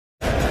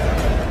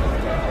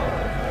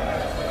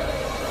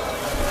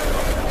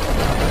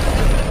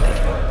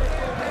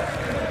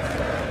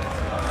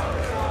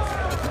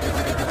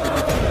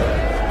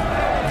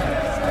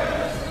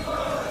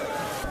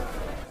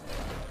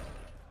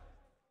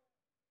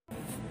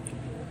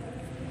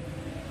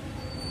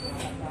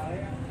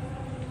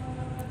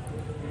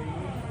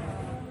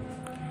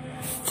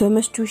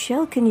Thomas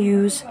Tuchel can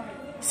use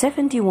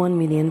 £71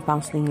 million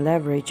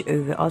leverage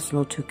over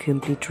Arsenal to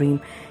complete dream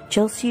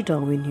Chelsea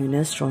Darwin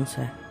Nunez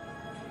transfer.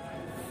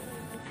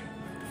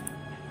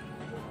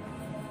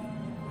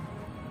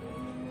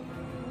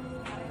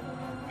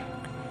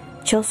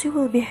 Chelsea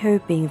will be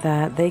hoping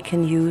that they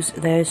can use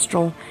their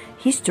strong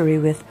history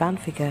with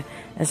Benfica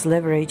as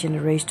leverage in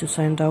the race to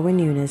sign Darwin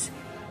Nunez.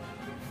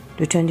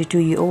 The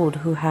 22-year-old,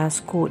 who has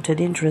courted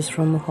interest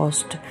from a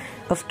host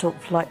of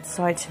top-flight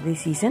sides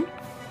this season,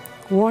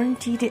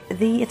 warranted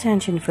the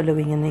attention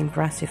following an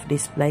impressive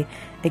display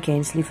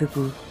against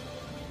Liverpool.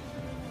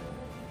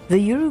 The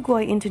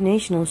Uruguay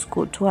international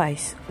scored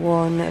twice,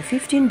 won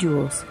 15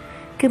 duels,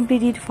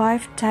 completed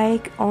 5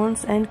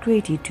 take-ons and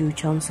created 2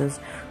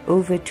 chances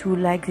over 2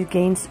 legs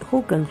against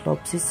Jurgen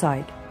Klopp's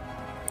side.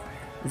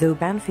 Though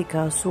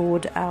Benfica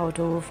soared out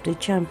of the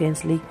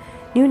Champions League,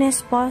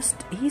 Nunez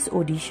passed his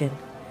audition.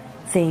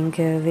 Think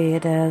of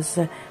it as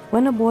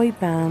when a boy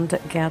band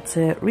gets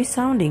a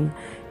resounding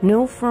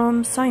no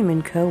from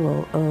Simon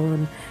Cowell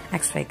on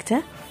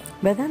X-Factor,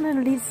 but then a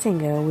lead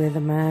singer with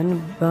a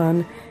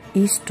man-bun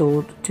is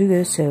told to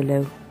go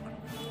solo.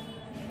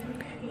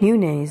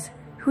 Nunez,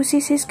 who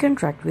sees his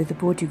contract with the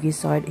Portuguese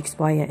side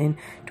expire in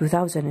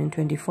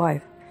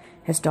 2025,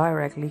 has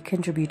directly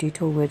contributed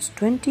towards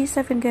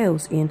 27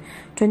 goals in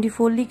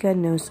 24 Liga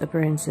Nos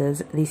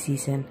appearances this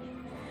season.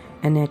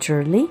 And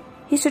naturally,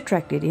 he's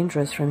attracted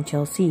interest from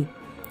Chelsea,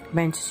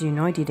 Manchester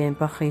United and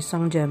Paris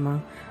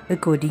Saint-Germain,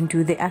 according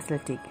to The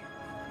Athletic.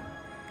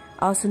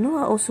 Arsenal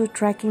are also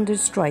tracking the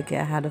striker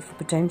ahead of a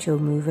potential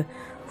move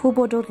for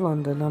Bordeaux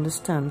London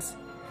understands.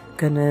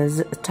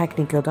 Gunners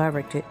technical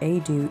director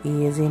Edu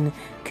is in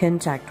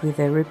contact with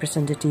the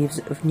representatives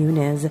of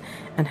Nunez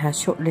and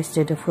has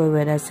shortlisted the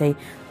forward as a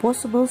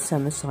possible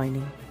summer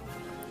signing.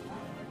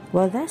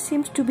 While there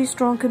seems to be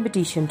strong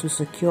competition to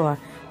secure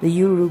the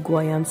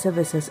Uruguayan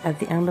services at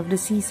the end of the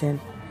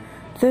season,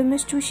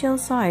 Thomas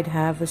Tuchel's side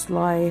have a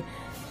sly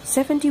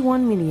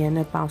 £71 million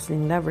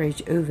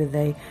leverage over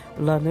the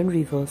London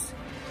rivals.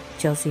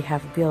 Chelsea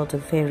have built a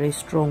very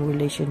strong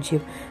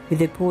relationship with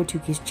the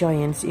Portuguese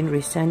giants in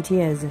recent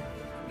years.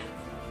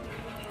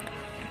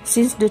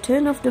 Since the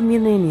turn of the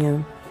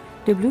millennium,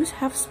 the Blues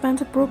have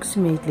spent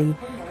approximately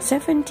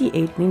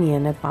 £78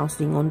 million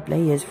on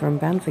players from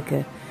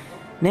Benfica.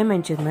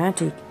 Nemanja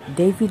Matic,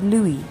 David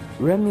Luiz,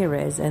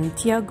 Ramirez and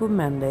Thiago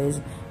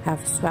Mendes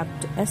have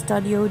swept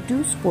Estadio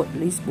do Sport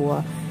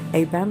Lisboa,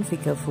 a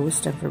Benfica for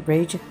Stamford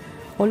Bridge,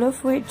 all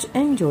of which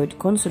enjoyed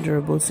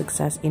considerable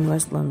success in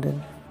West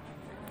London.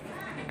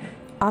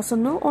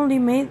 Arsenal only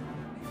made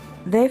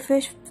their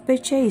first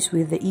purchase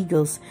with the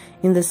Eagles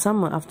in the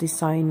summer after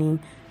signing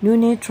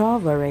Nuno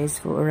Tavares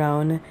for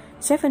around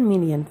 £7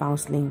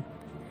 million.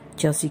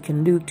 Chelsea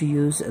can look to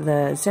use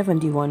the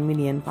 £71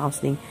 million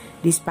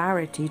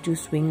disparity to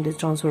swing the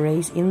transfer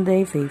race in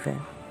their favour.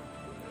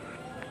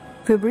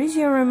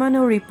 Fabrizio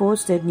Romano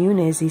reports that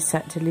Nunez is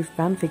set to leave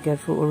Benfica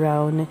for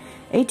around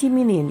 €80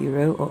 million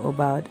or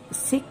about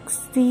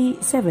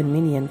 £67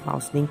 million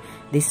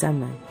this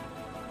summer.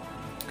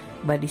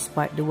 But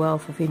despite the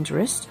wealth of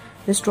interest,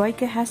 the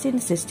striker has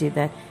insisted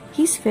that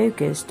he's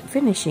focused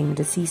finishing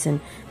the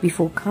season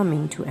before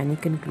coming to any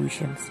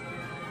conclusions.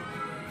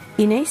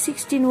 In a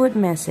 16-word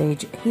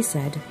message, he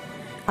said,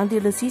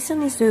 "Until the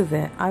season is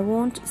over, I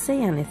won't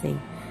say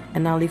anything,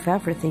 and I'll leave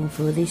everything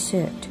for this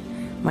shirt.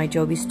 My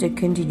job is to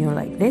continue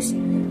like this,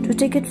 to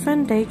take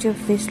advantage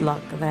of this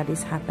luck that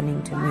is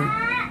happening to me.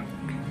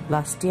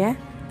 Last year,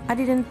 I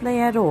didn't play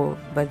at all,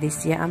 but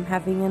this year I'm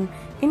having an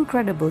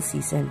incredible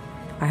season.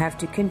 I have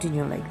to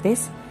continue like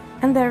this,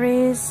 and there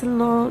is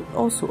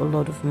also a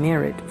lot of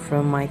merit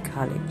from my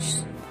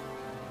colleagues."